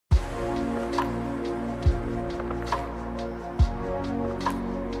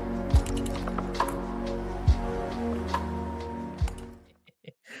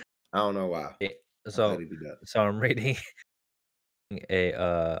I don't know why. Eh, My So hoodie be done. so I'm reading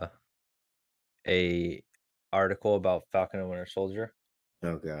a article about Falcon and Winter Soldier.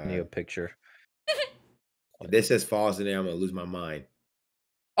 Oh Need a god. picture. If this says false in there, I'm gonna lose my mind.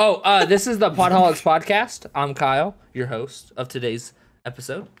 Oh, this is the Podholics podcast. I'm Kyle, your host of today's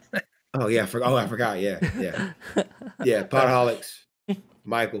episode. Oh yeah, I forgot. Yeah. Podholics. Michael. It's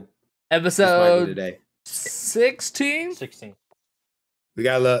Michael Episode today. 16. 16. We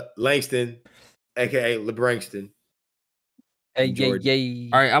got Langston, aka LeBrankston. Hey, and yay, Jordan. yay.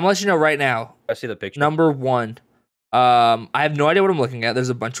 All right, I'm gonna let you know right now. I see the picture. Number 1. I have no idea what I'm looking at. There's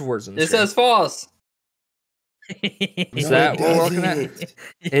a bunch of words in It this. says false. Is No, that it what we're looking at? doesn't.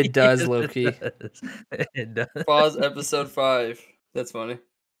 It does, low-key. It does. Pause episode 5. That's funny.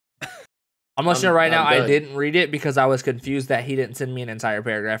 I'm letting you know right now. I'm I done. didn't read it because I was confused that he didn't send me an entire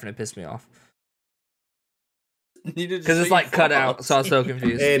paragraph, and it pissed me off because it's like cut out. So I was so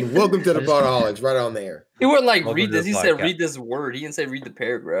confused. And welcome to the Podholics, right on there. He wouldn't like Welcome read to this. the He said podcast. read this word. He didn't say read the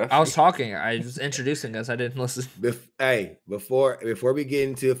paragraph. I was talking. I was introducing us. I didn't listen. Before we get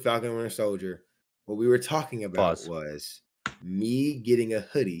into Falcon and Winter Soldier, what we were talking about Pause. was me getting a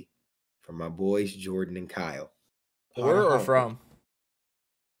hoodie from my boys Jordan and Kyle. Where or Podholics. from?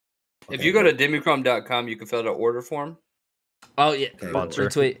 If you go to demicrom.com, you can fill out an order form. Oh yeah, Okay, Sponsor.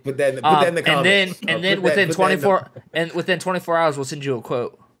 retweet. Put that in the comments. And then within 24 hours, we'll send you a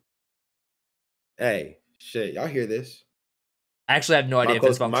quote. Hey, shit, y'all hear this? I actually have no idea if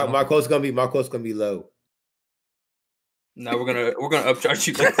it's functional. My quote's gonna be low. Now we're gonna upcharge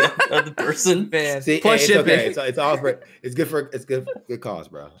you like the other person. Man, See, plus hey, it's shipping. okay. It's all for it's good cause,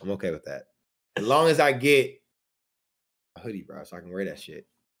 bro. I'm okay with that. As long as I get a hoodie, bro, so I can wear that shit.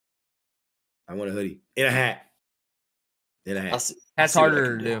 I want a hoodie in a hat. That's I'll see what I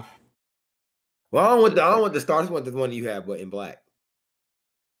harder can to do. Well, I don't want the stars. I want the one you have, but in black.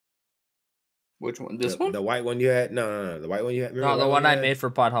 Which one? This one? The white one you had? No. The white one you had. No, the one I made for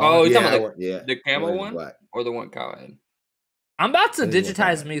Pod Oh, Holic. you Yeah, talking about the the camo in one? black. Or the one Kyle had? I'm about to I think we'll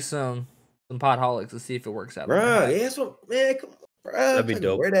try digitize it. me some Pod Holics to see if it works out. Bro, yeah, that's what, man. Come on, bro. That'd be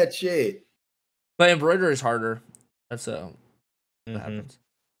dope. Wear that shit. But embroidery is harder. That's what Mhm. happens.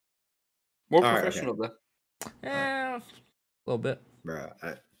 More All right, professional though. Yeah, a little bit. Bro,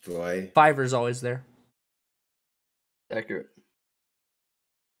 boy. Fiverr's always there. Accurate.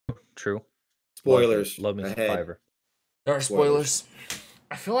 True. Spoilers. Love me some ahead. Fiverr. There are Spoilers. spoilers.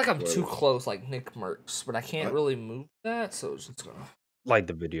 I feel like I'm too Spoilers. close, like Nick Merckx, but I can't What? really move that, so it's just gonna. Like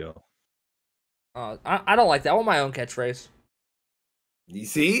the video. I don't like that. I want my own catchphrase. You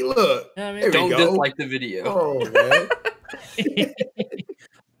see? Look. Yeah, I mean, There we Don't go. dislike the video. Oh, man.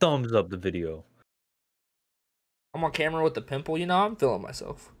 Thumbs up the video. I'm on camera with the pimple. You know, I'm feeling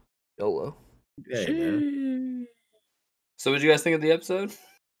myself. YOLO. Hey, man. So what you guys think of the episode?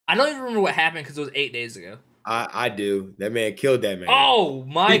 I don't even remember what happened because it was 8 days ago. I do. That man killed that man. Oh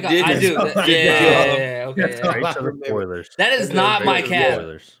my He god, did I it. do. That's all I Yeah, know. okay. That's yeah. all Straight I to the remember. spoilers. That is That's not it. my Straight to the cap.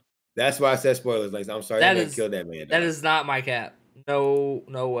 Spoilers. That's why I said spoilers. Like, I'm sorry That that man is- killed that man. That dog. is not my cap. No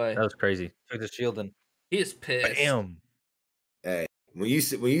way. That was crazy. Took the shield and He is pissed. bam. When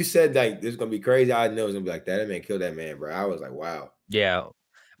you said like this is gonna be crazy, I knew it was gonna be like that. That man killed that man, bro. I was like, wow. Yeah.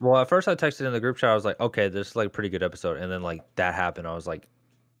 Well, at first I texted in the group chat. I was like, okay, this is like a pretty good episode. And then like that happened. I was like,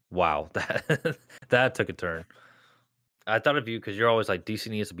 wow, that took a turn. I thought of you because you're always like DC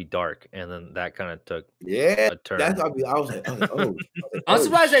needs to be dark, and then that kind of took Yeah, a turn. that's what I was like, oh. I'm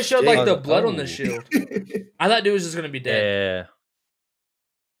surprised they showed like shit. the blood on the Oh. shield. I thought dude was just gonna be dead. Yeah.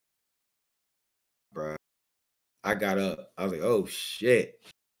 bro. I got up. I was like, oh shit.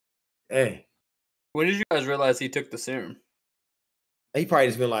 Hey, When did you guys realize he took the serum? he probably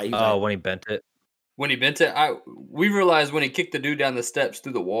just been like, he was Oh, like, when he bent it. When he bent it, we realized when he kicked the dude down the steps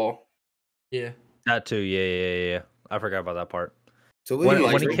through the wall. Yeah. That too. Yeah. I forgot about that part. so what When, do you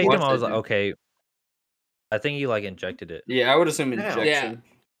like, when he drink kicked him, water, I was like, dude? okay. I think he like injected it. Yeah, I would assume How? injection.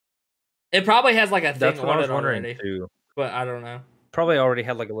 It probably has like a thing That's what I on was it wondering already, too. but I don't know. Probably already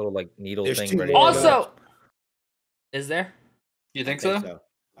had like a little like needle There's thing two ready. more to go. Also, is there? You I think think so? so.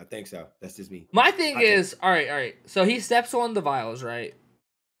 I think so. That's just me. My thing I think- is, all right. So he steps on the vials, right?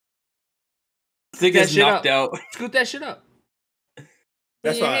 I think That it's shit knocked out. Scoot that shit up.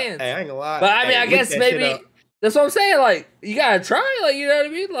 That's In your why. hands. Hey, I ain't gonna lie. But I mean, Hey, I lick guess that shit maybe up. that's what I'm saying. Like, you gotta try. Like, you know what I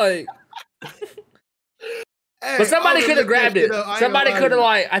mean? Like, Hey, but somebody I'm could gonna have grabbed lick it. that shit up. I ain't Somebody gonna lie could have to you.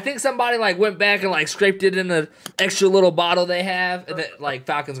 like. I think somebody like went back and like scraped it in the extra little bottle they have, and then like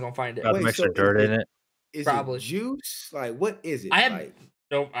Falcon's gonna find it. Got some Wait, extra so dirt is in it. Is Probably. it juice? Like, what is it? I have like,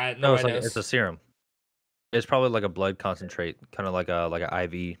 no No, it's like idea. it's a serum. It's probably like a blood concentrate, kind of like a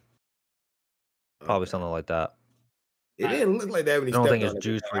IV, probably okay. something like that. It didn't look like that when he I don't stepped think on it's it.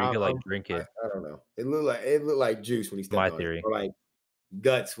 juice where you could like drink I it. don't know. It looked like juice when he stepped My on theory. it, or like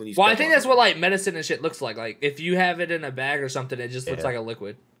guts when he. Well, I stepped think on that's it. what like medicine and shit looks like. Like if you have it in a bag or something, it just looks Yeah. like a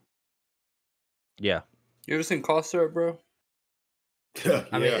liquid. Yeah. You ever seen cough syrup, bro?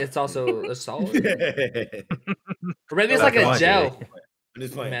 I mean, it's also a solid. I'm Or maybe it's Like like a one, gel.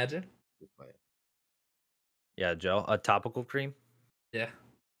 just playing. Imagine. Just playing. Yeah, gel. A topical cream. Yeah.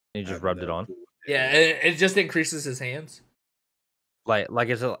 And you I just have rubbed it no on. clue. Yeah, it just increases his hands. Like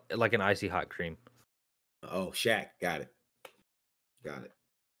it's like an icy hot cream. Oh, Shaq, got it.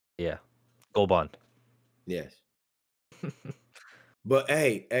 Yeah. Gold Bond. Yes. But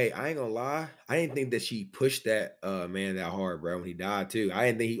hey, I ain't gonna lie. I didn't think that she pushed that man that hard, bro, when he died too. I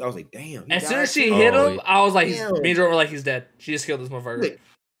didn't think I was like, damn. he As soon died as she too? hit Oh, him, I was like, damn. me and Jordan were like, he's dead. She just killed this motherfucker. Like,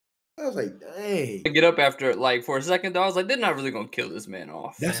 I was like, dang. I get up after like for a second though. I was like, they're not really gonna kill this man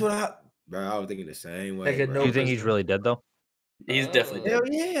off. That's what I was thinking the same way. Like a bro. Do no you think he's prisoner. really dead though? He's definitely dead. Hell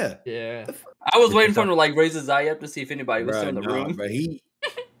yeah. Yeah. I was You waiting think for him so? to like raise his eye up to see if anybody was still in the Nah, room. But he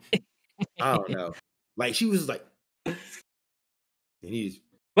I don't know. Like she was like and he's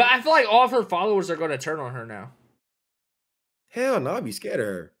But I feel like all of her followers are going to turn on her now. hell no, I'd be scared of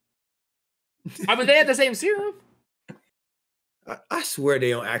her. I mean, they had the same serum. I swear they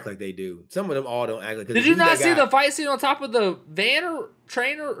don't act like they do. Some of them all don't act like. 'cause Did the you dude not that see got- the fight scene on top of the van or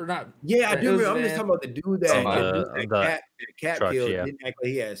trainer or not? Yeah, I It do was remember. I'm van. just talking about the dude that, Some, that cat trucks, killed yeah. didn't act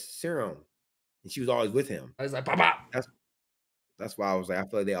like he has serum. And she was always with him. I was like, pop, pop. That's why I was like, I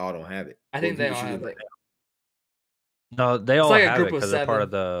feel like they all don't have it. I think Well, they all she was have like, it. No, they all like a have group it of because they're part of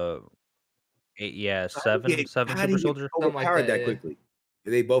 7. the how seven do you super get soldiers. Something like overpowered that, that yeah. quickly?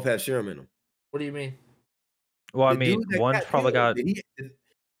 If they both have serum in them. What do you mean? Well, I The mean, dude that one's Cap probably killed, got.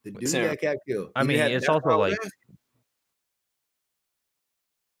 the dude Serum. that cat killed. I he mean, had it's that also power like. left?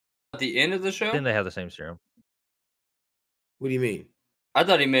 At the end of the show, Then they have the same serum. What do you mean? I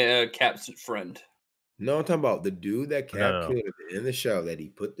thought he meant Cap's friend. No, I'm talking about the dude that Cap No. killed at the end of the show that he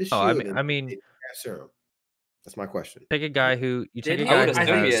put the shield Oh, in. I mean, didn't have serum. That's my question. take a guy who you take Did a he? I guy would who I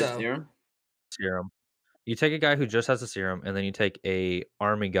assume think he has has so. serum. serum. You take a guy who just has a serum, and then you take a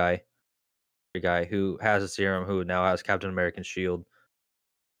army guy, who has a serum, who now has Captain America's shield,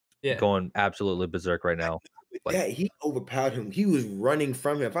 Yeah. going absolutely berserk right now. Like- Yeah, he overpowered him. He was running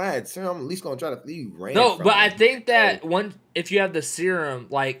from him. If I had serum, I'm at least gonna try to leave. No, but I think that if you have the serum,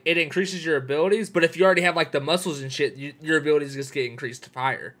 like it increases your abilities. But if you already have like the muscles and shit, your abilities just get increased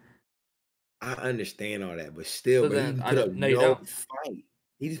higher. I understand all that, but still, So bro, he then, put up no, you no don't. fight.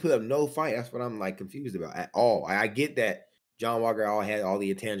 He just put up no fight. That's what I'm like confused about at all. I get that John Walker all had all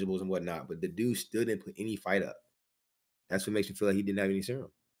the intangibles and whatnot, but the dude still didn't put any fight up. That's what makes me feel like he didn't have any serum.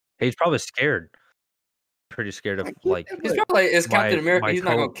 He's probably scared. Pretty scared of I get like. that, He's but- probably like, it's Captain My- America. my He's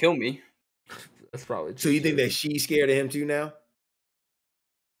not gonna co- kill me. That's probably. So you think that she's scared of him too now?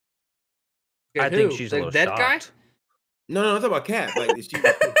 I think she's a the little dead shocked. No, I'm talking about Cap. Like is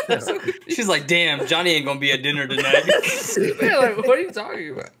she, She's like, damn, Johnny ain't gonna be at dinner tonight. Yeah, like, what are you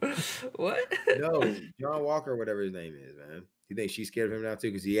talking about? What? no, John Walker, whatever his name is, man. You think she's scared of him now too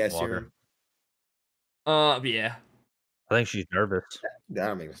because he has Walker. serum? Yeah. I think she's nervous. That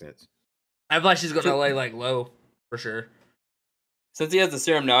don't make sense. I feel like she's gonna lay like low for sure. Since he has the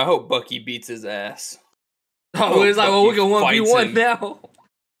serum now, I hope Bucky beats his ass. Oh, it's like, well, we can Bucky 1v1 fights him. now.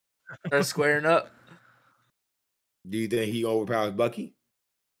 They're squaring up. Do you think he overpowers Bucky?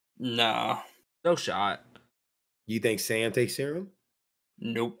 Nah, No shot. You think Sam takes serum?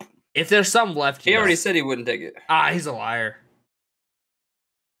 nope. If there's some left, He yes. already said he wouldn't take it. He's a liar.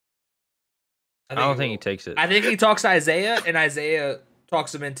 I don't think he will. takes it. I think he talks to Isaiah, and Isaiah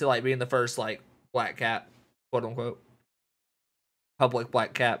talks him into like being the first like Black Cap, quote unquote, public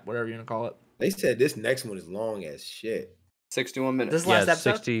Black Cap, whatever you want to call it. They said this next one is long as shit. 61 minutes. This Yeah, last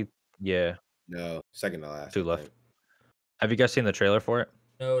episode. 60. Yeah, No, second to last. two I left. think. Have you guys seen the trailer for it?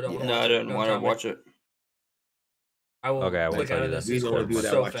 No, don't. Yeah. No, I didn't want to watch it. I will. Okay, I won't click tell out you of that. this These are the Discord people that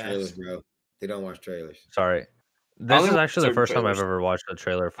so watch trailers, fast. bro. They don't watch trailers. Sorry. I This only is watch actually the certain first time I've trailers. ever watched a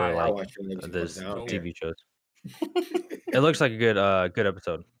trailer for I like watch trailers every this single time. I don't care. TV shows. It looks like a good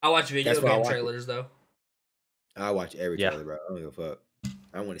episode. I watch video That's why I game watch it. trailers though. I watch every Yeah. trailer, bro. I don't give a fuck.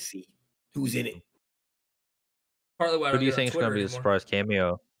 I want to see who's in it. Partly why I Who don't do you get on think is going to Twitter be the anymore. surprise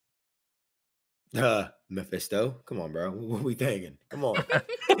cameo? Mephisto. Come on, bro. What we thinking? Come on.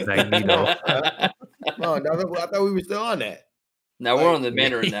 Magneto. Come on, dog. I thought we were still on that. Now we're on the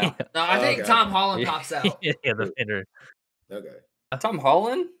Mandarin now. No, I think Okay. Tom Holland pops out. yeah, the Vader. Okay. Tom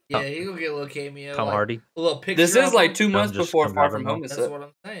Holland? Yeah, he gonna get a little cameo. Tom like, Hardy. A little picture. This is of like him. 2 months just before comes Far out From of Home is That's set. what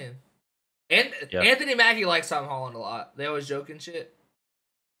I'm saying. And Yeah. Anthony Mackie likes Tom Holland a lot. They always joke and shit.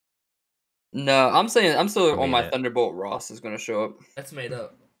 No, I'm saying I'm still I on mean my it. Thunderbolt. Ross is gonna show up. That's made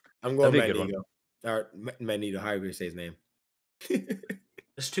up. I'm going That'd be a good Magneto. Or Magneto, however you say his name.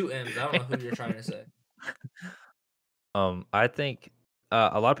 There's two M's. I don't know who you're trying to say. I think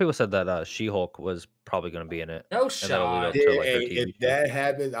a lot of people said that She-Hulk was probably going to be in it, No and that'll lead shot. up to like her Hey, TV if show. that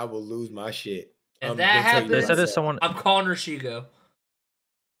happens, I will lose my shit. If I'm that gonna tell you They happens, said that. it's someone. I'm calling her Shigo.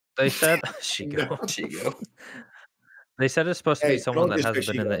 They said Shigo. No. Chigo. They said it's supposed to be Hey, someone don't that hasn't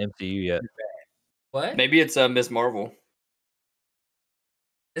been in the disrespect MCU yet. What? Maybe it's Miss Marvel.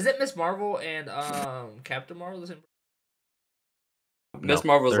 Is it Miss Marvel and Captain Marvel? The same- Miss No,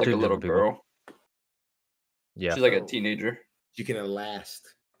 Marvel's they're like a two little different people. girl. Yeah. She's like a So- teenager. You can last.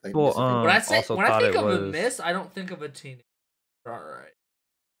 Like Well, Miss Avengers. When I say also when I thought think it of a was- miss, I don't think of a teenager. All right,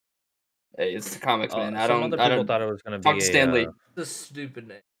 Hey, it's the comics, man. I some don't. other I people don't. thought it was going to Talk be to a Stan Lee. the stupid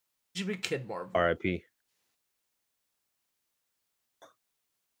name. It should be Kid Marvel. RIP.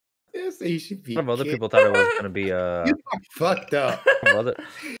 Yes, he should be. Some other kid- people thought it was going to be You are fucked up. some other.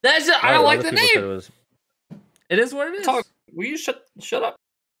 That's just, I other don't like the people said it name. was. It is what it is. Talk. Will you shut up?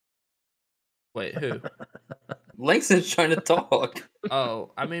 Wait, who? Langston's trying to talk.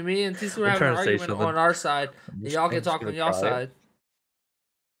 Oh, I mean, me and Tisu were I'm having an trying to say argument something. on our side, I'm and just- y'all I'm can just talk gonna on y'all cry. side.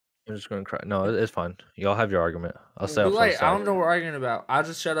 I'm just going to cry. No, it's fine. Y'all have your argument. I'll say Too up on the late. I side. don't know what we're arguing about. I'll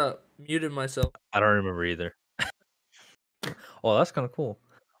just shut up. Muted myself. I don't remember either. Oh, that's kind of cool.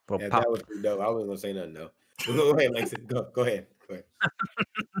 Little Yeah, pop. that was pretty dope. I wasn't gonna say nothing though. Go ahead, Langston. Go ahead. Go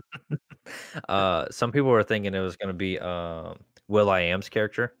ahead. Some people were thinking it was going to be Will.i.am's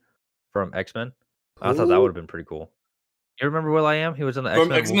character from X-Men. I thought that Who? would have been pretty cool. You remember Will.i.am? He was in the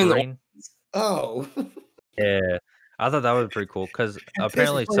From X-Men X-Men, the- Wolverine. Oh. Yeah, I thought that would be pretty cool because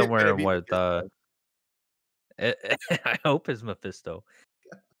apparently It's somewhere gonna in be what Mephisto. I hope it's Mephisto.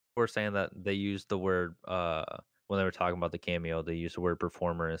 We're saying that they used the word when they were talking about the cameo, they used the word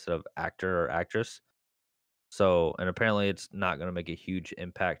performer instead of actor or actress. So, and apparently it's not going to make a huge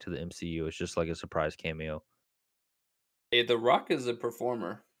impact to the MCU. It's just like a surprise cameo. Hey, The Rock is a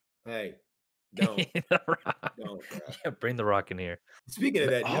performer. Hey, don't, The Rock. don't, bro. Yeah, bring the Rock in here. Speaking of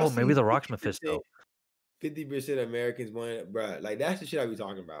that, Oh, maybe the Rock's Mephisto. 50% of Americans want, bro. Like that's the shit I be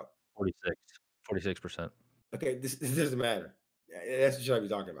talking about. 46%. Okay, this doesn't matter. That's the shit I be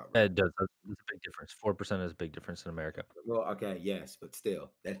talking about. Bro. It does. That's a big difference. 4% is a big difference in America. Well, okay, yes, but still,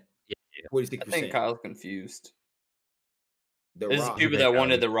 that Yeah. 46%. I think Kyle's confused. The There's Rock. people Big that Kyle,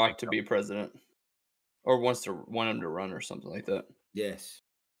 wanted he's The a Rock big to Kyle. be president, or want him to run or something like that. Yes.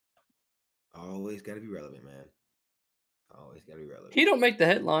 Always got to be relevant, man. Always got to be relevant. He don't make the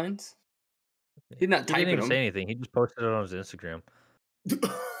headlines. He's not He didn't typing even them. say anything. He just posted it on his Instagram.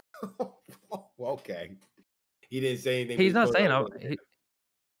 Okay. He didn't say anything. He's but not saying. posted I'm, it.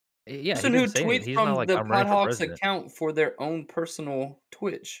 yeah, he Person who didn't say anything. tweets He's from not like the I'm running for Podhawks president. account for their own personal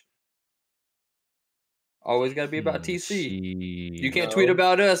Twitch. Always got to be about TC. You can't tweet No.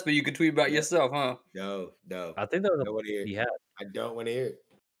 about us, but you can tweet about Yeah. yourself, huh? No. I think that was I don't want to hear he it. had. I don't want to hear it.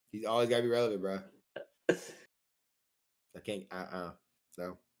 He's always got to be relevant, bro. I can't.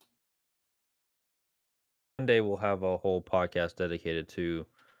 No. One day we'll have a whole podcast dedicated to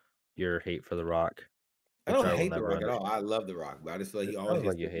your hate for The Rock. I which don't will hate The never Rock at understand. all. I love The Rock, but I just feel like he It always sounds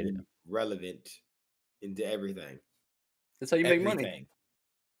like gets you hate it. relevant into everything. That's how you make money. Everything.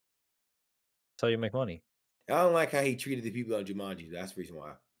 That's how you make money. I don't like how he treated the people on Jumanji. That's the reason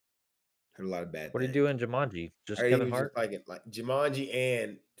why. Heard a lot of bad What did he things. do in Jumanji? Just I heard he Kevin was Hart? just like it, like Jumanji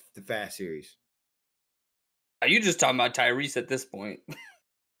and the Fast series. Are you just talking about Tyrese at this point?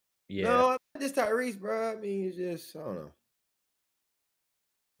 Yeah. No, not just Tyrese, bro. I mean, it's just I don't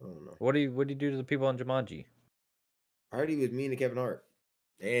know. What do you do to the people on Jumanji? I heard he was mean to Kevin Hart,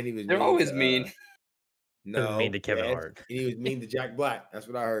 and he was. They're mean always to, mean. No, mean to Kevin yes, Hart. and he was mean to Jack Black. That's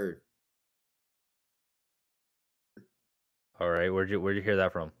what I heard. All right, where'd you hear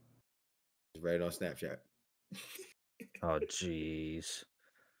that from? It's right on Snapchat. Oh, jeez.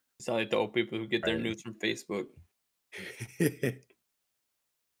 It's not like the old people who get their Right. news from Facebook.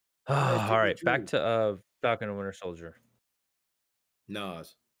 All true, right, back true. to Falcon and Winter Soldier.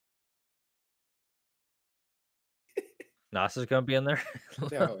 Nas. Nas is gonna be in there.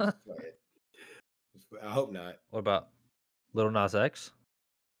 No, just play it. I hope not. What about Little Nas X?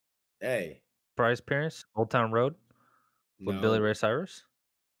 Hey, Surprise appearance, Old Town Road with Billy no. Ray Cyrus.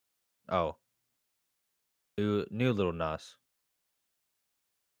 Oh, new Little Nas.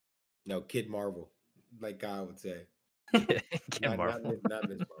 No, Kid Marvel, like Kyle would say. Kid Not Marvel. Miss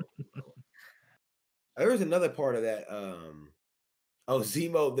Marvel. No. There was another part of that.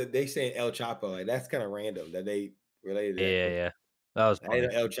 Zemo that they saying El Chapo. Like that's kind of random that they related. To that. Yeah. That was I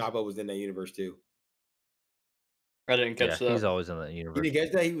didn't funny. know El Chapo was in that universe too. I didn't Yeah, catch that. he's always in that You universe. didn't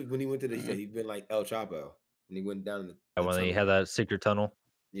catch that? When he went to the, he said he'd been like El Chapo, and he went down in the And when he had tunnel. that secret tunnel.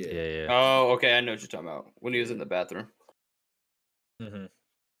 Yeah. Yeah. Oh, okay. I know what you're talking about. When he was in the bathroom. Mm-hmm.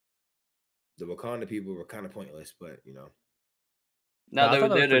 The Wakanda people were kind of pointless, but you know, Now I they thought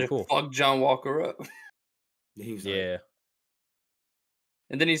were that was there pretty to cool. fuck John Walker up. he was like, Yeah.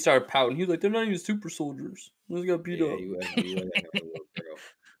 And then he started pouting. He was like, they're not even super soldiers. Let's got beat yeah, up. he was that kind of little girl.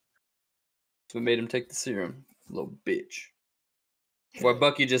 So we made him take the serum. Little bitch. While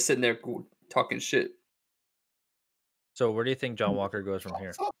Bucky just sitting there talking shit. So where do you think John Walker goes from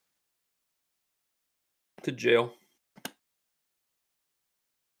here? To jail.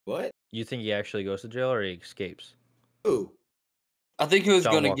 What? You think he actually goes to jail or he escapes? Who? I think he was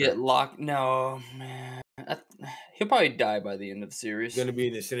John going to Walker. get locked. No, man. He'll probably die by the end of the series. He's gonna be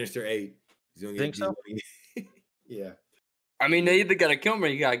in the Sinister Eight. He's gonna Think so? Yeah. I mean, they either got to kill him or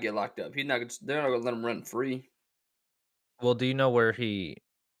he got to get locked up. They're not going to let him run free. Well, do you know where he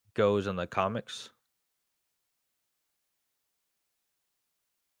goes in the comics?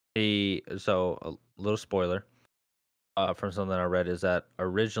 So a little spoiler from something I read is that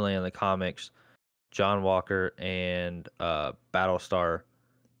originally in the comics, John Walker and Battlestar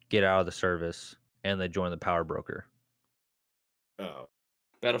get out of the service and they join the Power Broker. Oh.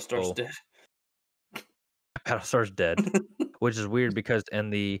 Battlestar's Oh. dead. Battlestar's dead, which is weird because in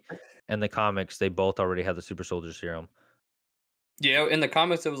the comics they both already had the super soldier serum. Yeah, in the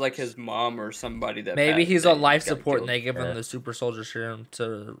comics, it was like his mom or somebody that. Maybe passed he's that on life got support and killed. they give Yeah. him the super soldier serum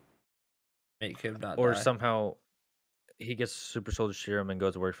to make him not Or die. somehow he gets super soldier serum and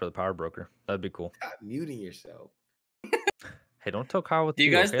goes to work for the Power Broker. That'd be cool. Stop muting yourself. Hey, don't tell Kyle what Do to you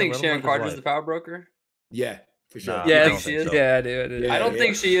do. guys okay? think Let him Sharon live his Carter's the life. Power Broker? Yeah, for sure. Nah, Yeah, I think don't she think is? so. Yeah, I do. Yeah. I don't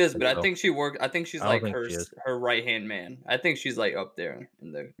think she is, but No. I think she worked. I think she's I don't like think her she is. her right hand man. I think she's like up there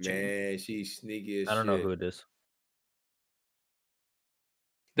in the chain. Man, she's sneaky as I don't know shit. who it is.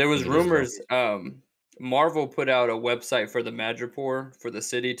 There was think it is rumors. Marvel put out a website for the Madripoor for the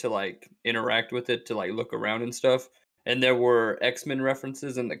city to like interact with it to like look around and stuff. And there were X-Men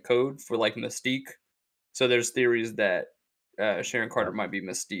references in the code for like Mystique. So there's theories that Sharon Carter might be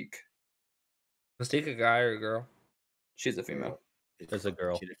Mystique. Mystique a guy or a girl? She's a female. It's a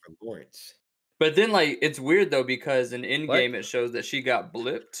girl. Jennifer Lawrence. But then, like, it's weird though because in Endgame What? it shows that she got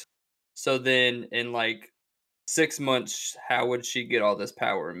blipped. So then, in like 6 months, how would she get all this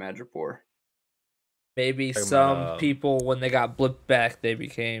power in Madripoor? Maybe Talking some about, people, when they got blipped back, they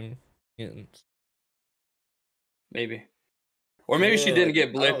became mutants. Maybe, or maybe she Yeah, didn't like, get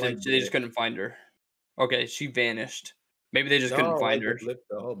I don't blipped like and they just blip. couldn't find her. Okay, she vanished. Maybe they just No, couldn't I find like her.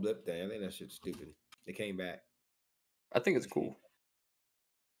 the whole blip thing. I think that shit's stupid. They came back. I think it's cool.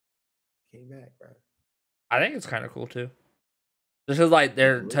 Came back, bro. I think it's kind of cool too. This is like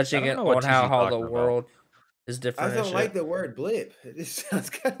they're blip? touching I don't it know what on TC how the talking about. world is I different. don't and like shit. the word blip. It just sounds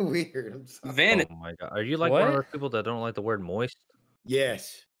kind of weird. I'm sorry. Oh my god. Are you like one of What? those people that don't like the word moist?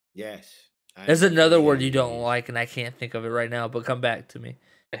 Yes. There's another word Yeah, you don't yes. like, and I can't think of it right now. But come back to me.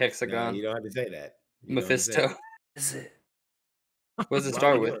 A No, hexagon, you don't have to say that. You don't have to say Mephisto. that. Is it? What does it Why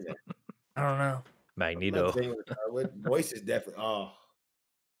start are we with? doing that? I don't know. I'm Magneto. not saying what it start with. Moist is definitely. Oh,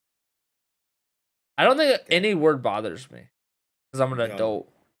 I don't think Okay. any word bothers me because I'm an No.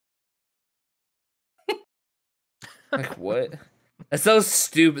 adult. Like what? That's so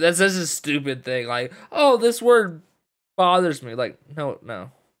stupid. That's such a stupid thing. Like, oh, this word bothers me. Like, no, it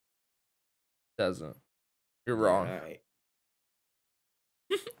doesn't. You're wrong. All right.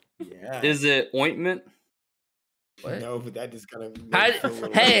 Yeah. Is it ointment? What? No, but that just kind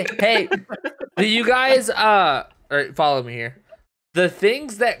of. Hey, do you guys all right, follow me here. The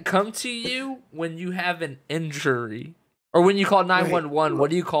things that come to you when you have an injury or when you call 911, what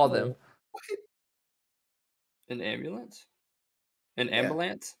do you call them? An ambulance? An Yeah.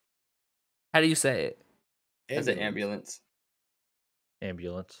 ambulance? How do you say it? As an ambulance.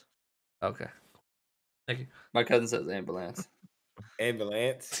 Ambulance. Okay. Thank you. My cousin says ambulance.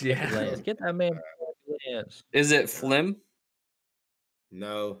 Ambulance. Yeah. Ambulance. Get that man. Ambulance. Is it phlegm?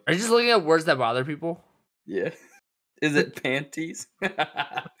 No. Are you just looking at words that bother people? Yeah. Is it panties?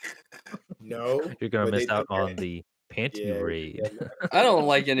 No. You're gonna but miss they out took on it. the panty Yeah, raid. yeah, I don't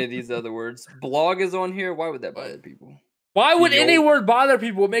like any of these other words. Blog is on here. Why would that bother people? Why would any Yo. word bother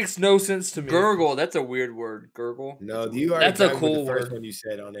people? It makes no sense to me. Gurgle. That's a weird word. Gurgle. No, That's you already That's a got me with cool the first word. one you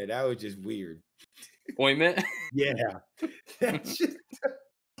said on there. That was just weird. ointment. Yeah. That's just,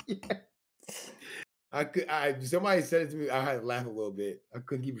 yeah. Somebody said it to me. I had to laugh a little bit. I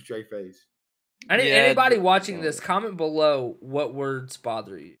couldn't keep a straight face. Yeah, Anybody d- watching this, comment below what words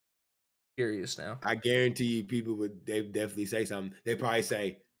bother you. Curious now. I guarantee you, people would. They definitely say something. They probably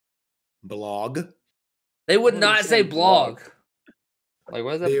say blog. They would Oh, not you say said blog. Like,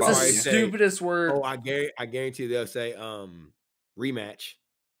 what is They that? It's the already bother you? say- stupidest word. Oh, I guarantee they'll say rematch.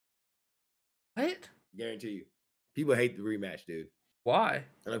 What? Guarantee you. People hate the rematch, dude. Why?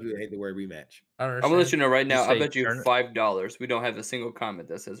 I know people hate the word rematch. I don't I'm gonna let you understand. know right now. I say bet you turn- $5 we don't have a single comment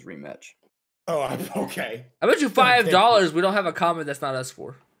that says rematch. Oh, okay. I bet you $5 we don't have a comment that's not us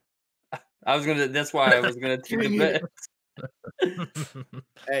for. That's why I was gonna take the bet.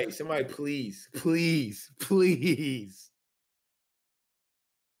 Hey, somebody, please.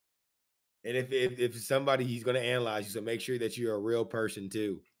 And if somebody he's gonna analyze you, so make sure that you're a real person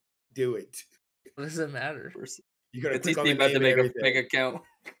too. Do it. What does it matter? You're gonna It's click on the easy about name to and make a everything. fake account.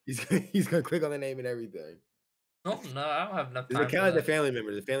 He's gonna click on the name and everything. No, I don't have enough Does time it for count as a that. family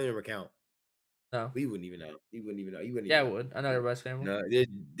member? Does a family member count? No. We wouldn't even know. He wouldn't even know. He wouldn't Yeah, I even know. would. I know everybody's family. No,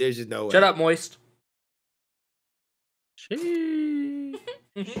 there's just no way. Shut up, Moist. Sheesh.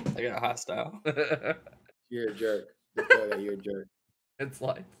 I got hostile. You're a jerk. Just know that you're a jerk. It's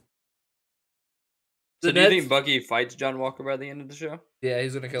like. So The do you Nets- think Bucky fights John Walker by the end of the show? Yeah,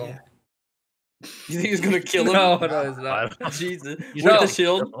 he's gonna kill him. You think he's gonna kill him? No, no, he's not. Jesus. You With know, the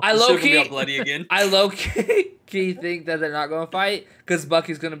shield. I The shield gonna be all low-key- bloody again. I low key think that they're not gonna fight because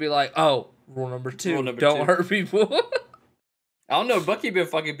Bucky's gonna be like, "Oh, rule number 2, Rule number don't 2. hurt people." I don't know. Bucky been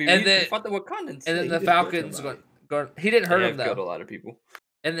fucking people. And He then- fought the Wakandans. And then he the just killed Falcons somebody. going. He didn't hurt They him have killed a though. lot of people.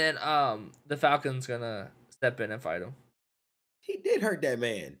 And then the Falcons gonna step in and fight him. He did hurt that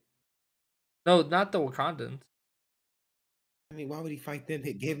man. No, not the Wakandans. I mean, why would he fight them?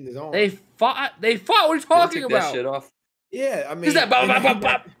 They gave him his arm. They fought. What are you They talking took that about? shit off. Yeah, I mean, He's like, bop, they're bop, not-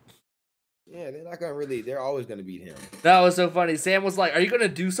 bop, bop. yeah, they're not gonna really. They're always gonna beat him. That was so funny. Sam was like, "Are you gonna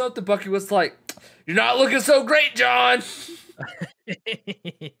do something?" Bucky was like, "You're not looking so great, John."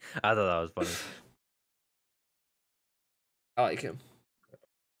 I thought that was funny. I like him.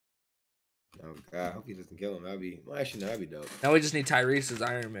 Oh God, I hope he doesn't kill him. That'd be. Well, actually, no, that'd be dope. Now we just need Tyrese as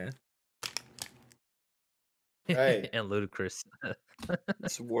Iron Man. Hey. And Ludacris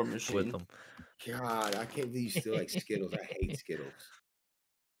It's a war with machine. them. God, I can't believe you still like Skittles. I hate Skittles.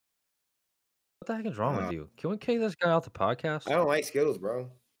 What the heck is wrong with you? Can we kick this guy off the podcast? I don't like Skittles, bro.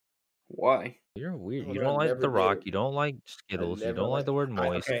 Why? You're weird. No, You no, don't I like never The Rock. did. You don't like Skittles. You never don't like the word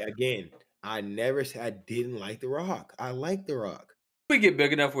moist. Okay, again, I never said I didn't like The Rock. I like The Rock. We get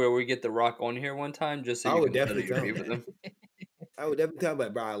big enough where we get the Rock on here one time just so I you would can settle definitely your tell beef with him. him. I would definitely tell him,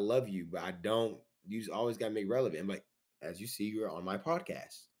 like, bro, I love you, but I don't. You just always gotta make relevant. I'm like, as you see, you're on my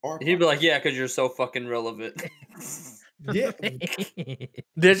podcast. Our He'd be like, podcast. "Yeah, because you're so fucking relevant." yeah.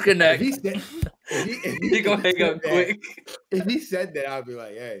 Disconnect. If he said, He gonna hang up quick. If he said that, I'd be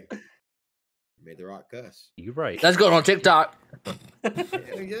like, hey, made The Rock cuss. You're right. Let's go on TikTok.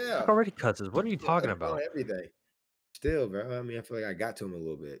 Hell yeah. Rock already cusses. What are you talking That's on about? everything. Still, bro. I mean, I feel like I got to him a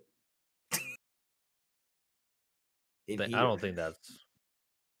little bit. In I here. don't think that's.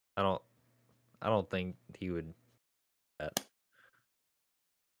 I don't think he would.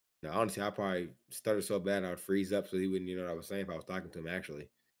 No, honestly, I probably stuttered so bad I would freeze up so he wouldn't know what I was saying if I was talking to him. Actually,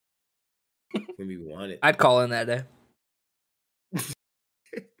 when we wanted. I'd call in that day.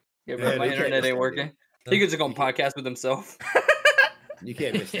 Yeah, Man, bro, my they can't internet miss ain't that working. dude. He could just go on podcast with himself. You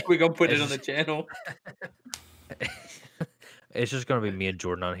can't miss that. We gonna put it on It's- the channel. It's just gonna be me and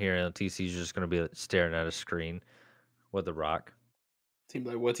Jordan on here, and TC's just gonna be staring at a screen with The Rock. Seems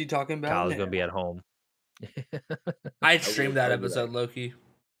like, what's he talking about? Kyle's now? gonna be at home. I'd I stream would- that I would be episode, like- Loki.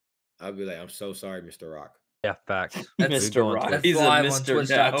 I'd be like, I'm so sorry, Mr. Rock. Yeah, facts. That's We go on Mr. Rock. Twitch. That's He's a live on Mr.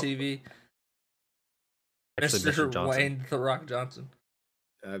 now. Twitch.tv. Actually, Mr. Johnson. Wayne The Rock Johnson.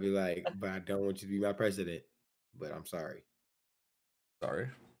 I'd be like, but I don't want you to be my president. But I'm sorry. Sorry.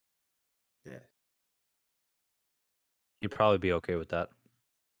 Yeah. You'd probably be okay with that.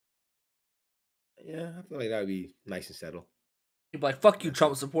 Yeah, I feel like that would be nice and settled. He'd be like, "Fuck you,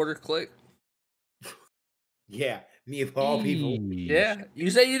 Trump supporter." Click. Yeah, me of all people. Yeah.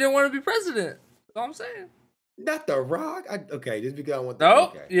 You say you didn't want to be president. That's all I'm saying. Not The Rock. Okay, just because I want the No,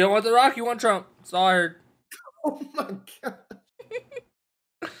 okay. you don't want The Rock. You want Trump. That's all I heard. Oh my god.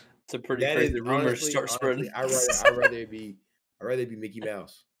 It's a pretty That crazy is rumor honestly, start spreading. I'd rather it be Mickey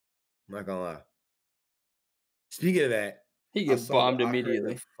Mouse. I'm not gonna lie. Speaking of that, He I gets saw bombed I heard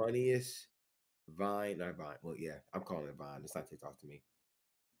immediately. The funniest Vine, not Vine. Well, yeah, I'm calling it Vine. It's not TikTok to me.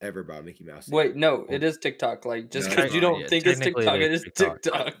 Ever about Mickey Mouse. Wait, no, it is TikTok. Like, just No, because it's you not. don't Yeah, think it's technically TikTok, it it is is TikTok.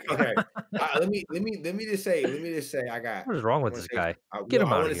 TikTok. Okay. Let me just say. I got. What is wrong with I wanna this say- guy? I, Get no,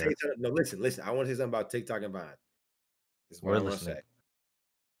 him I outta wanna here. Say something. No, listen. I want to say something about TikTok and Vine. This is what We're I want to listening. say.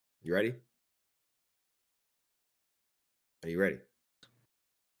 You ready? Are you ready?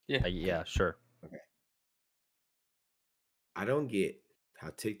 Yeah, sure. I don't get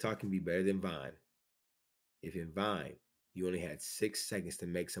how TikTok can be better than Vine, if in Vine you only had 6 seconds to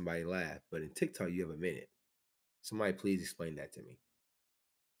make somebody laugh, but in TikTok you have a minute. Somebody please explain that to me.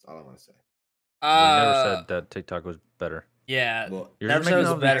 That's all I want to say. We never said that TikTok was better. Yeah, Well, You're never just said it making was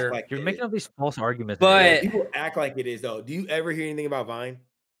all these, better. like you're it making is. all these false arguments. But- People act like it is though. Do you ever hear anything about Vine?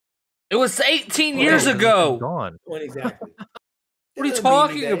 It was 18 Well, years no, ago. Gone. When exactly? What are you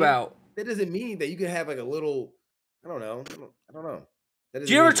talking about? That doesn't mean that you can have like a little. I don't know. That Do doesn't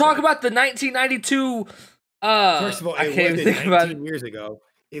you ever mean talk that. about the 1992? First of all, I it can't wasn't even think about 19 it. years ago.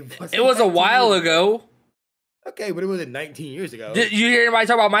 It It was a 19 while years ago. Okay, but it wasn't 19 years ago. Did you hear anybody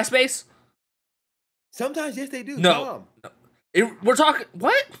talk about MySpace? Sometimes, yes, they do. No. Tom. We're talking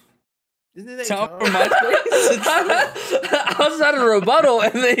what? Isn't his name Tom Tom? from MySpace? I was at a rebuttal,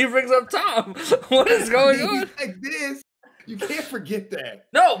 and then he brings up Tom. What is going He's on? like this. You can't forget that.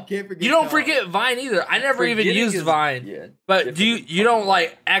 No, You can't forget. you don't Tom. forget Vine either. I never even Forgetting used is- Vine, Yeah. but do different. you don't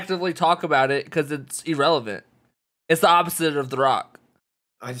like actively talk about it because it's irrelevant. It's the opposite of The Rock.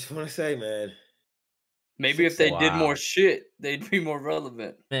 I just want to say, man. Maybe if they did Wow. more shit, they'd be more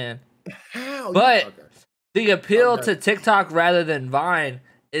relevant. Man, How? But- Okay. the appeal Okay. to TikTok rather than Vine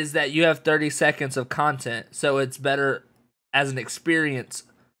is that you have 30 seconds of content, so it's better as an experience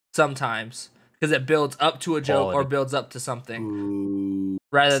sometimes because it builds up to a joke or Quality. builds up to something Ooh,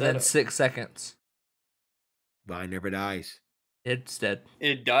 rather than Setup. 6 seconds. Vine never dies. It's dead.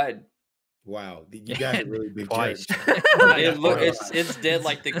 It died. Wow, you guys are really big Twice. jerks. It's dead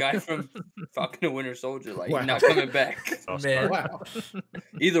like the guy from Falcon and Winter Soldier. Like, Wow. he's not coming back. Oh, Man. sorry. Wow,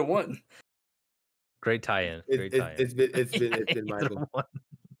 Either one. Great tie-in. Great tie-in. it's been Either Michael. one.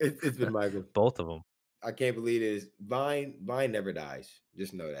 It's been Michael. Both of them. I can't believe it is Vine never dies.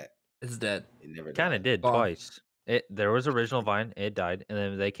 Just know that It's dead. it never Kind of dies. did Well- twice. There was original Vine, it died, and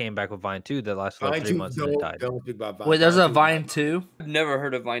then they came back with Vine 2 that lasted like Vine 3 2, months and it died. don't speak about Vine. Wait, there's a 2 Vine 2? I've never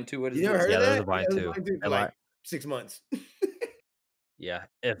heard of Vine 2. What is You never this? heard Yeah, of there's that? a Vine Yeah, 2. Vine 2 for Am like I- 6 months. Yeah,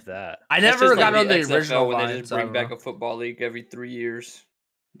 if that. I That's never just got like on the XFL original when Vine. they just so I bring don't back know. a football league every 3 years.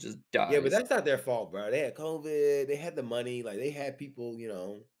 Just dies. Yeah, but that's not their fault, bro. They had COVID. They had the money. Like they had people.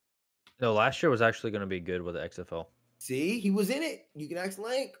 No, last year was actually going to be good with the XFL. See, he was in it. You can ask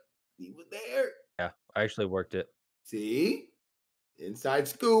Lank. He was there. Yeah, I actually worked it. See, inside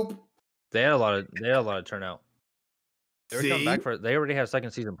scoop. They had a lot of turnout. They were coming See, back for it. They already had a second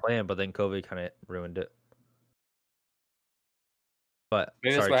season planned, but then COVID kind of ruined it. But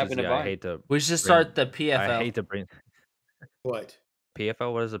Maybe that's sorry, what happened to TC, I Vine. hate to We should start the PFL. I hate to bring what?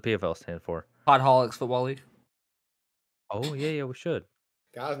 PFL. What does the PFL stand for? Podholics Football League. Oh yeah, we should.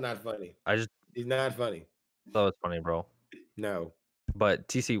 God's not funny. I just He's not funny. thought it was funny, bro. No. But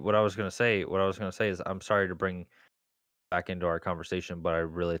TC, what I was gonna say is I'm sorry to bring back into our conversation, but I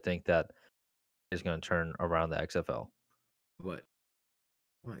really think that is gonna turn around the XFL. What?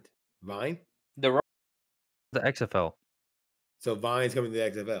 What? Vine? The Rock. The XFL. So Vine's coming to the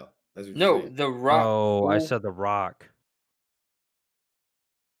XFL. That's what you're No, saying. The Rock. Oh, I fool. said The Rock.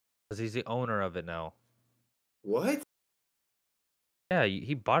 Because he's the owner of it now. What? Yeah,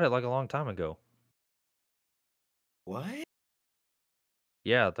 he bought it like a long time ago. What?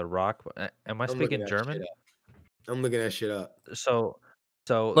 Yeah, The Rock. Am I I'm speaking looking that German? shit up. I'm looking that shit up. So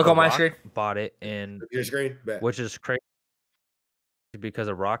Look The on my Rock screen. bought it in, Look at your screen. Bet. which is crazy because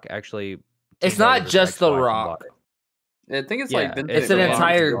The Rock actually. It's teamed up not with his just The ex-wife and Rock. bought it. I think it's Yeah, like Vincent it's an McMahon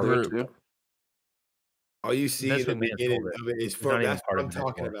entire bought it group. too. All you see Vince in the McMahon beginning sold it. of it is He's from. not even That's part what of I'm it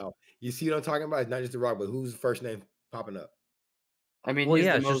talking anymore. about. You see what I'm talking about? It's not just the Rock, but who's the first name popping up? I mean, Well, he's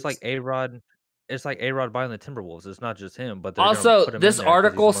yeah, the it's just like most- A-Rod. It's like A-Rod buying the Timberwolves. It's not just him, but they're gonna Also, put him in this there 'cause he's the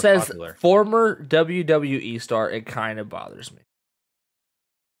article most says popular. former WWE star. It kind of bothers me.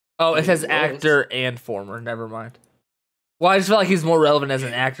 Oh, it He says was. actor and former. Never mind. Well, I just feel like he's more relevant as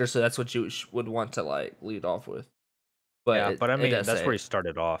an actor, so that's what you would want to like lead off with. But Yeah, but I it mean does that's say where he it.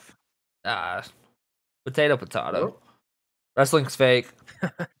 started off. Potato, potato. Nope. Wrestling's fake.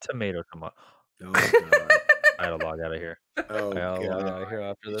 Tomato. Oh god. I had to log out of here. Oh I gotta log out god. of here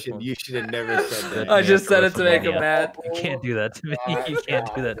after You this should, one. you should have never said that. I I just Yeah, said it to make him WrestleMania. mad. You can't do that to me. Oh, You can't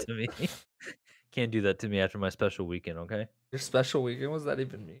do God. that to me. Can't do that to me after my special weekend, okay? Your special weekend? What does that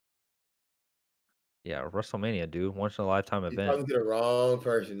even mean? Yeah, WrestleMania, dude. Once in a lifetime You're event. talking to the wrong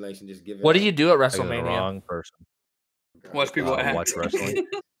person, Lason. Just give it. What do up. you do at I go to the WrestleMania? wrong person. watch people act. watch wrestling.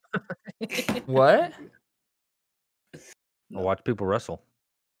 What? I watch people wrestle.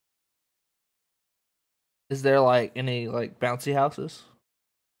 Is there like any like bouncy houses?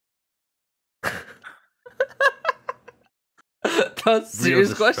 That's a Real serious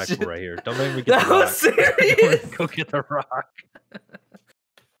disrespectful question. right here. Don't make me get That the rock. was serious. Go get the rock.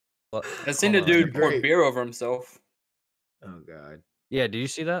 Well, I seen a hold on. dude pour Great. beer over himself. Oh god. Yeah, did you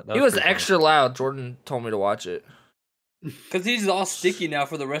see that? That He was pretty funny. extra loud. Jordan told me to watch it. Because he's all sticky now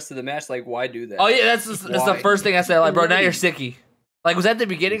for the rest of the match. Like, why do that? Oh yeah, that's the Why? first thing I said. Like, bro, now you're Right. sticky. Like, was that the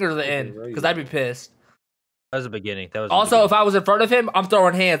beginning or the Fucking end? right. Because I'd be pissed. That was the beginning. That was the Also, if beginning. I was in front of him, I'm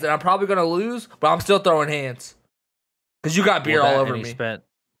throwing hands, and I'm probably gonna lose, but I'm still throwing hands. Cause you got beer Well, all that- over and me. he spent.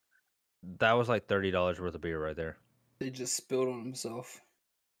 That was like $30 worth of beer right there. He just spilled on himself.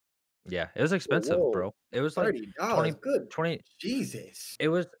 Yeah, it was expensive, whoa. bro. It was like $30. Good. 20. Jesus. It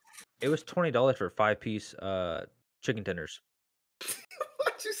was $20 for 5-piece chicken tenders.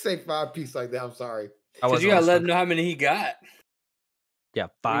 Why'd you say 5-piece like that? I'm sorry. I Because wasn't you gotta let him listening. know how many he got. Yeah,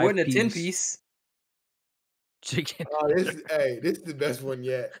 It 5 wasn't a piece 10-piece. chicken. Oh, this is the best one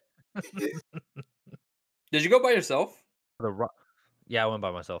yet. Did you go by yourself? Yeah, I went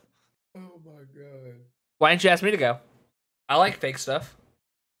by myself. Oh my god. Why didn't you ask me to go? I like fake stuff.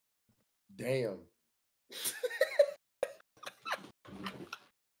 Damn.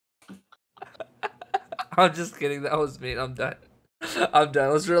 I'm just kidding. That was mean. I'm done. I'm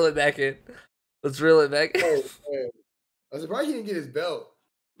done. Let's reel it back in. Let's reel it back in. Oh, man. I'm surprised he didn't get his belt.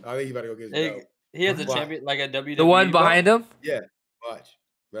 I think he about to go get his Hey, belt. he has a Why? champion, like a WWE. The one behind him? Watch.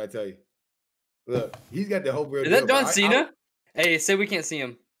 What I tell you. Look, he's got the whole real Is deal, that but John Cena? Hey, say we can't see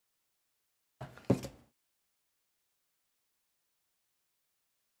him.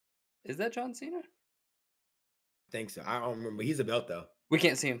 Is that John Cena? think so. I don't remember. He's a belt though. We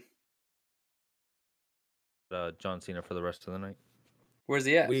can't see him. John Cena for the rest of the night. Where's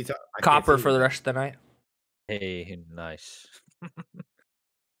he at? What are you talking? Copper for the rest of the night. Hey, nice.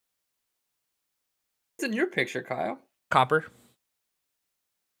 It's in your picture, Kyle. Copper.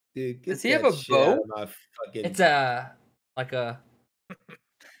 Dude, Does he have a bow? It's like a It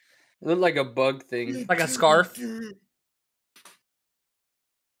looked like a bug thing. like a scarf. Can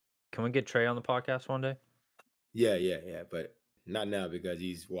we get Trey on the podcast one day? Yeah, but not now because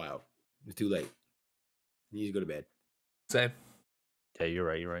he's wild. It's too late. He needs to go to bed. Same. Yeah, you're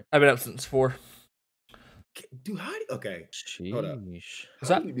right. I've been up since 4. Dude, how do okay? Hold up. Sheesh.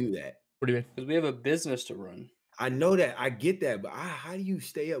 How do you do that? What do you mean? Because we have a business to run. I know that. I get that, but how do you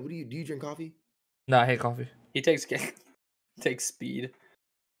stay up? What do you drink coffee? No, I hate coffee. He takes takes speed.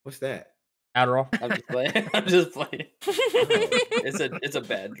 What's that? Adderall. I'm just playing. I'm just playing. It's a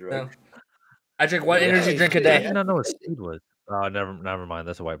bad drug. No. I drink one Yeah, energy hey, drink a yeah, I day. did not know what speed was. Oh, never mind.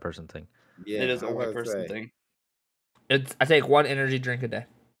 That's a white person thing. Yeah, It is I a was white about to person say. thing. I take one energy drink a day.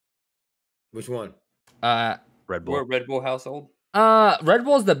 Which one? Red Bull. We're a Red Bull household. Red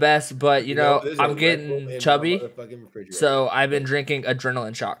Bull's the best, but you know, there's a I'm Red Bull getting in my chubby, motherfucking refrigerator. so I've been drinking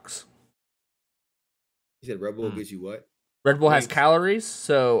adrenaline shocks. You said Red Bull Hmm. gives you what? Red Bull has Wings. calories,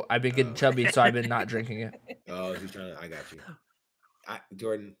 so I've been getting Oh. chubby, so I've been not drinking it. Oh, he's trying to. I got you.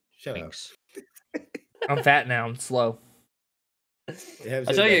 Jordan, shut Thanks. I'm fat now. I'm slow. up. I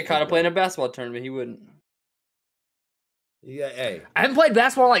tell you, get caught up playing a basketball tournament. He wouldn't. Yeah, hey. I haven't played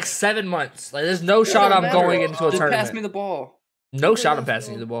basketball in like 7 months. Like, there's no shot Doesn't I'm matter. going into a Just tournament. pass me the ball. No shot I'm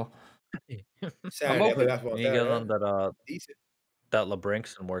passing you the ball. Saturday, I open. play basketball. You get Saturday, on that Decent. that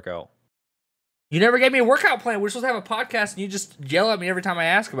LeBrinks workout. You never gave me a workout plan. We're supposed to have a podcast, and you just yell at me every time I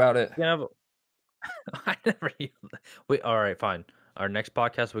ask about it. You have. I never. Wait. All right. Fine. Our next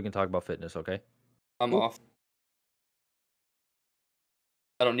podcast, we can talk about fitness. Okay. I'm off.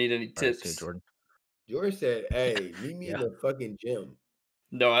 I don't need any All right, see you, tips. Jordan. George said, "Hey, meet me Yeah. in the fucking gym."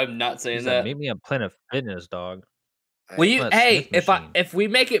 No, I'm not He saying said, that. "Meet me at Planet Fitness, dog." Will you? That's Hey, Smith machine. if we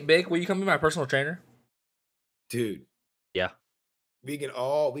make it big, will you come be my personal trainer? Dude, Yeah. we can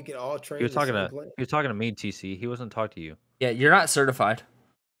all train. He was the talking same to. place. He was talking to me, TC. He wasn't talking to you. Yeah, you're not certified,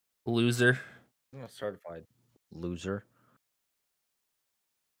 loser. I'm not certified. Loser.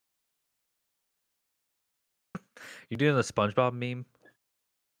 You doing the SpongeBob meme?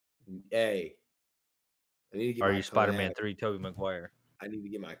 Hey, I need to get Or are my you Spider-Man collab. 3, Tobey Maguire? I need to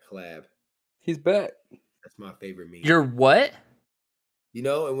get my collab. He's back. That's my favorite meme. You're what? You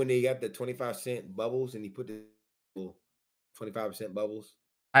know, and when they got the 25-cent bubbles and he put the 25% bubbles.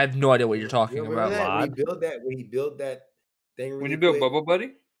 I have no idea what you're talking You remember about. that? Lod? When he built that thing. When really you build quick? Bubble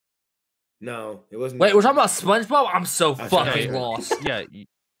Buddy? No, it wasn't. Wait, that we're talking one. about SpongeBob? I'm so That's fucking right. lost. Yeah.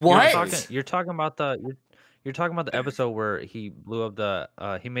 What? You're talking about the. You're talking about the episode where he blew up the.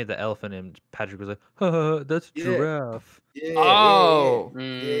 He made the elephant, and Patrick was like, "That's a Yeah. giraffe." Yeah. Oh.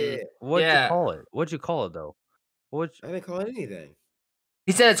 Yeah. What'd Yeah. you call it? What'd you call it though? What? I didn't call it anything.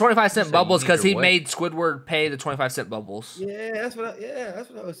 He said 25-cent You said bubbles you need because your he what? made Squidward pay the 25-cent bubbles. Yeah, that's what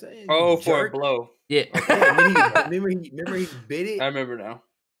I was saying. Oh, you for a jerk. blow. Yeah. Yeah, remember he bit it? I remember now.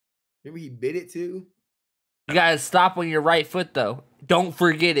 Remember he bit it too? You gotta stop on your right foot though. Don't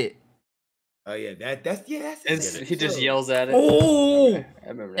forget it. Oh yeah, that's It's, it. he just so- yells at it. Oh, Okay, I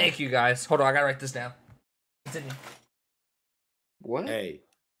remember that. thank you guys. Hold on, I gotta write this down. Continue. What? Hey,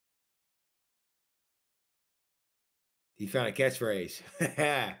 he found a catchphrase.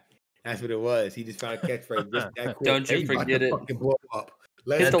 That's what it was. He just found a catchphrase. Just that quick. Don't you He about to forget it. fucking blow up.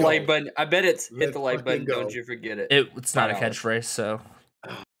 Let's Hit the go. like button. I bet it's hit Let's the like fucking button. Don't go. you forget it. It's not a $5. catchphrase, so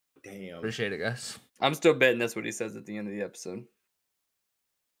Damn. appreciate it, guys. I'm still betting that's what he says at the end of the episode.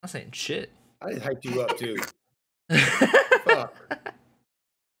 I'm saying shit. I just hyped you up too. Fuck.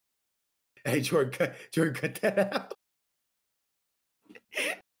 Hey, Jordan, cut that out.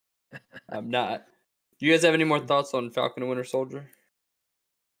 I'm not. Do you guys have any more thoughts on Falcon and Winter Soldier?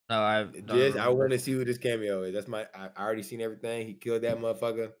 No, I want to see who this cameo is. That's I already seen everything. He killed that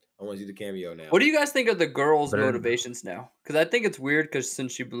motherfucker. I want to see the cameo now. What do you guys think of the girl's Better- motivations now? Because I think it's weird because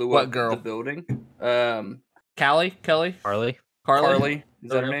since she blew What up girl? the building, Kelly, Harley. Carly, is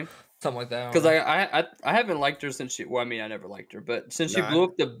that her name? something like that. Because I haven't liked her since she. Well, I mean, I never liked her, but since she Nah. blew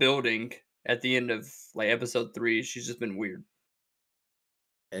up the building at the end of like episode 3, she's just been weird.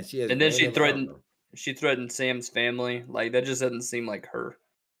 And she has And then she random- threatened- I don't know. She threatened Sam's family. Like that just doesn't seem like her.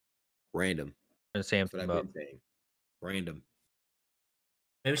 Random. And Sam That's what came I've up. been saying. Random.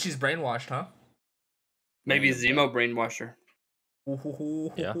 maybe she's brainwashed, huh? Maybe Random, Zemo brainwashed her.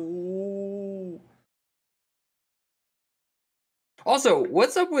 Yeah. Also,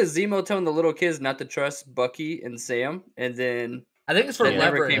 what's up with Zemo telling the little kids not to trust Bucky and Sam, and then I think it's for It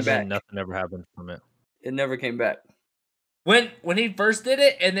never leverage. came And back. then nothing ever happened from it. it never came back? When he first did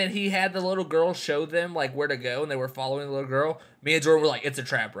it, and then he had the little girl show them like where to go, and they were following the little girl. Me and Jordan were like, "It's a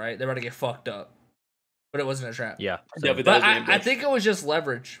trap, right? They're about to get fucked up," but it wasn't a trap. Yeah. Yeah, same. but that But was an I ambush. think it was just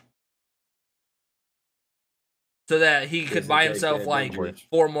leverage, so that he could Yes, buy okay, himself yeah, like leverage.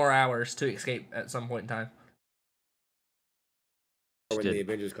 4 more hours to escape at some point in time. When did. the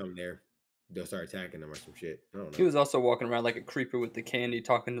Avengers come there, they'll start attacking them or some shit. I don't He know. was also walking around like a creeper with the candy,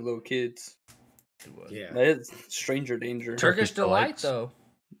 talking to little kids. Yeah. That is stranger danger. Turkish delight, Delights. though.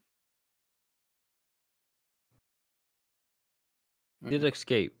 Did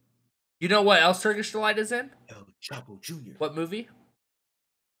escape. You know what else Turkish delight is in? El Chapo Jr. What movie?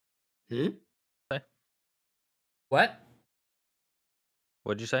 Hmm? What?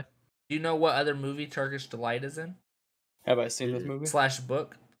 What'd you say? Do you know what other movie Turkish delight is in? Have I seen this movie? /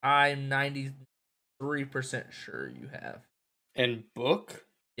 book? I'm 93% sure you have. And book?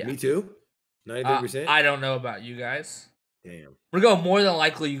 Yeah. Me too. 93%. I don't know about you guys. Damn. We're going more than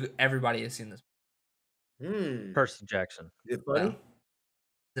likely everybody has seen this. Percy Jackson. Is it funny? No.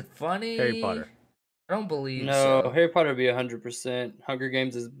 Is it funny? Harry Potter. I don't believe No, so. Harry Potter would be 100%. Hunger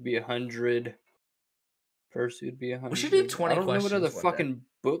Games would be 100. Percy would be 100. should do 20 I don't know what other questions one day. fucking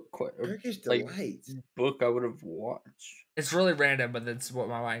book or Turkish like- delights. book I would have watched. It's really random, but that's what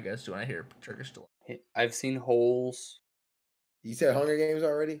my mind goes to when I hear Turkish delight. I've seen Holes. You said Hunger Games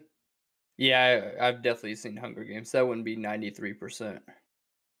already? Yeah, I've definitely seen Hunger Games. That wouldn't be 93%.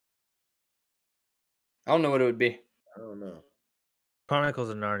 I don't know what it would be. I don't know. Chronicles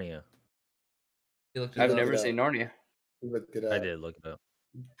of Narnia. You looked I've it up. never up. seen Narnia. He looked it up. I did look it up.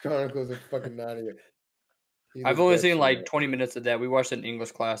 Chronicles of fucking Narnia. He I've looked only that seen shit like up. 20 minutes of that. We watched it in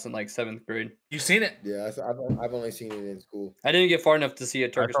English class in like 7th grade. You've seen it. Yeah, I've only seen it in school. I didn't get far enough to see a I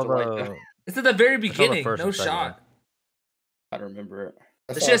Turkish saw delight. though. the, It's at the very saw the beginning. first No and second shot. I don't remember it.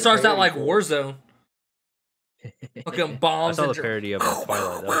 I This saw shit the starts out parody like for it. Warzone. Fucking I bombs. saw the and dr- parody of Twilight.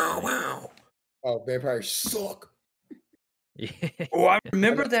 That was funny. Oh, vampires suck. Yeah. Oh, I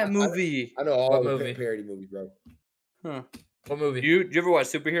remember I- that I- movie. I know all What the movie? parody movies, bro. Huh. What movie? You ever watch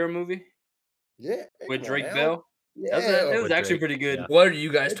superhero movie Yeah. with come on Drake now. Bell? Yeah. It was With actually Drake, pretty good. yeah. What are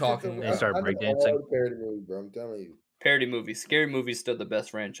you guys It's just talking a- They about? started I know breakdancing. all the parody movies, bro. I'm telling you. Parody movie. Scary movie's still the best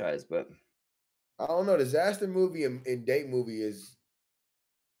franchise, but I don't know. Disaster movie and date movie is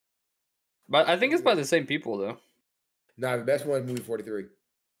I think it's by the same people though. nah. The best one is movie 43.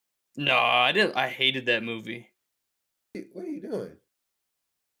 No, I didn't. I hated that movie. What are you doing?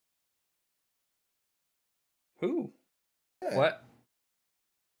 Who? Yeah, What?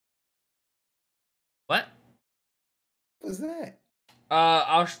 What? What was that?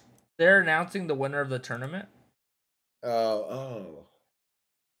 They're announcing the winner of the tournament. Oh.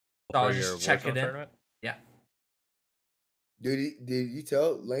 So I was For just your checking Warzone in. tournament? Did you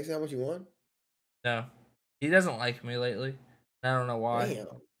tell Langston how much you won? No, he doesn't like me lately. I don't know why. Damn.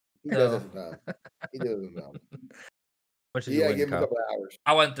 He No. does it sometimes. He does it sometimes. What did Yeah, you win, give him a Kyle? couple of hours.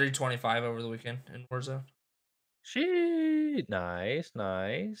 I won 325 over the weekend in Warzone. She nice,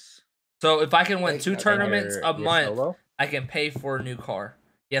 nice. So if I can win Thanks, 2 man. tournaments a Your month, solo? I can pay for a new car.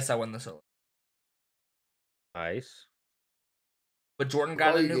 Yes, I won the solo. Nice. But Jordan What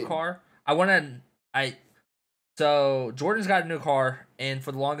car got a you new getting? car. So Jordan's got a new car, and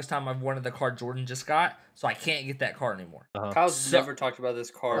for the longest time, I've wanted the car Jordan just got, so I can't get that car anymore. Kyle's So- never talked about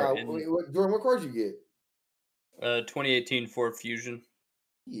this car in Jordan, what cars you get? 2018 Ford Fusion.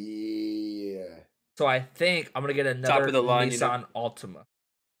 Yeah. So I think I'm gonna get another of the line, Nissan Altima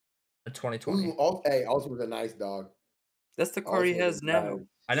in 2020. Ooh, hey, Ultima's a nice dog. That's the car he Ultima has is now. nice.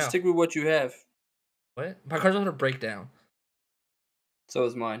 I know. Just stick with what you have. What? My car's gonna break down. So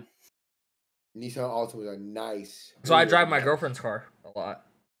is mine. Nissan Altimas are nice. So I Really drive my nice. girlfriend's car a lot.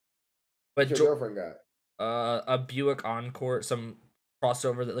 But What's your girlfriend got? a Buick Encore, some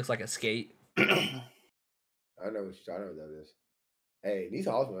crossover that looks like a skate. I know what that is. Hey, Nissan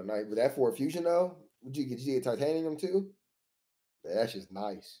Altima are nice. But that Ford Fusion though, did you get titanium too? That's just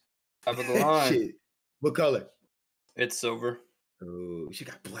nice. Top of the line. Shit. What color? It's silver. Oh, she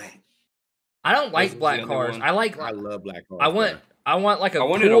got black. I don't like This is black the other cars. one. I like. I love black cars. I want like a I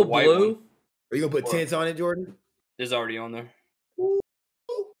wanted a cool white blue. one. Are you gonna put tints on it, Jordan? It's already on there.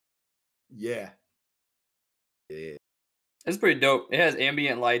 Yeah. Yeah. It's pretty dope. It has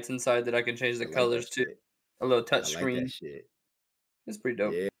ambient lights inside that I can change the I like colors that to. shit. A little I touch like screen. that shit. It's pretty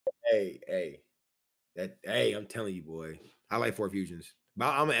dope. Yeah. Hey. I'm telling you, boy. I like Ford Fusions. But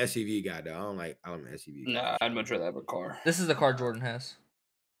I'm an SUV guy though. I'm an SUV guy. Nah, I'd much rather have a car. This is the car Jordan has.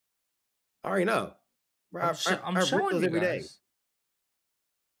 I already know. Bro, I'm I break showing those you every day. guys.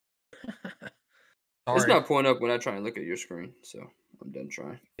 It's Sorry. not pulling up when I try and look at your screen, so I'm done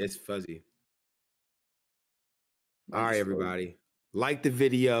trying. It's fuzzy. Mine's All right, just everybody. Like the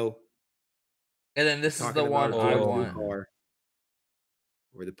video. And then this is Talking the about one a I Jordan want. car.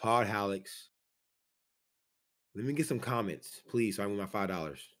 We're the Pod Hallex. Let me get some comments, please, so I can win my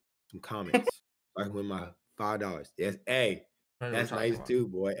 $5. Some comments. So I can win my $5. Yes, hey. I don't know what That's we're nice talking about. too,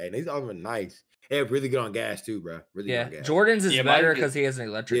 boy. Hey, these all are nice. Hey, really good on gas too, bro. Really good Yeah, on gas. Jordan's is Yeah, mine better get- because he has an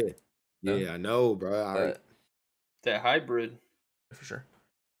electric. Yeah, I know, bro. But That hybrid. for sure.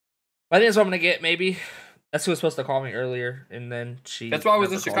 I think that's what I'm gonna get. Maybe that's who was supposed to call me earlier, and then she. That's why I was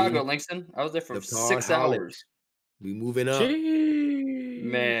in never called Chicago, me. Langston. I was there for The 6 Pod Hallex. hours. We moving up.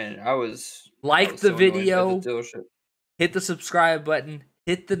 Man, I was Like I was the so annoyed at video. the dealership. Hit the subscribe button.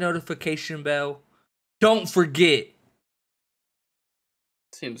 Hit the notification bell. Don't forget.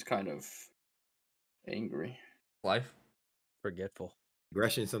 Seems kind of angry. Life. Forgetful.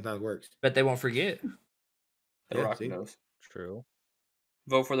 Aggression sometimes works. Bet they won't forget. The Yeah, Rock see? knows. True.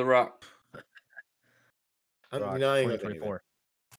 Vote for the Rock. I'm, Rock, you know, I ain't gonna say 2024.